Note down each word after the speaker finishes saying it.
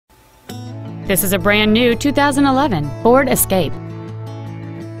This is a brand new 2011 Ford Escape.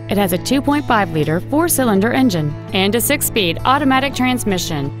 It has a 2.5-liter four-cylinder engine and a 6-speed automatic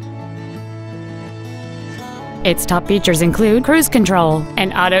transmission. Its top features include cruise control,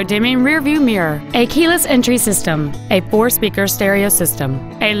 an auto-dimming rear-view mirror, a keyless entry system, a 4-speaker stereo system,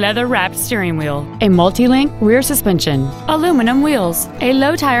 a leather-wrapped steering wheel, a multi-link rear suspension, aluminum wheels, a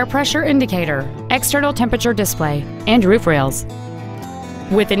low tire pressure indicator, external temperature display, and roof rails.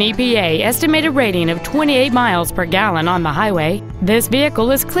 With an EPA estimated rating of 28 miles per gallon on the highway, this vehicle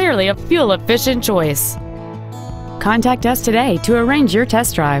is clearly a fuel-efficient choice. Contact us today to arrange your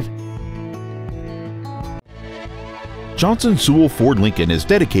test drive. Johnson Sewell Ford Lincoln is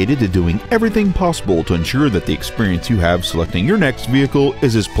dedicated to doing everything possible to ensure that the experience you have selecting your next vehicle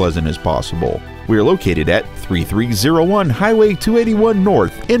is as pleasant as possible. We are located at 3301 Highway 281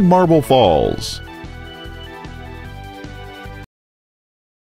 North in Marble Falls.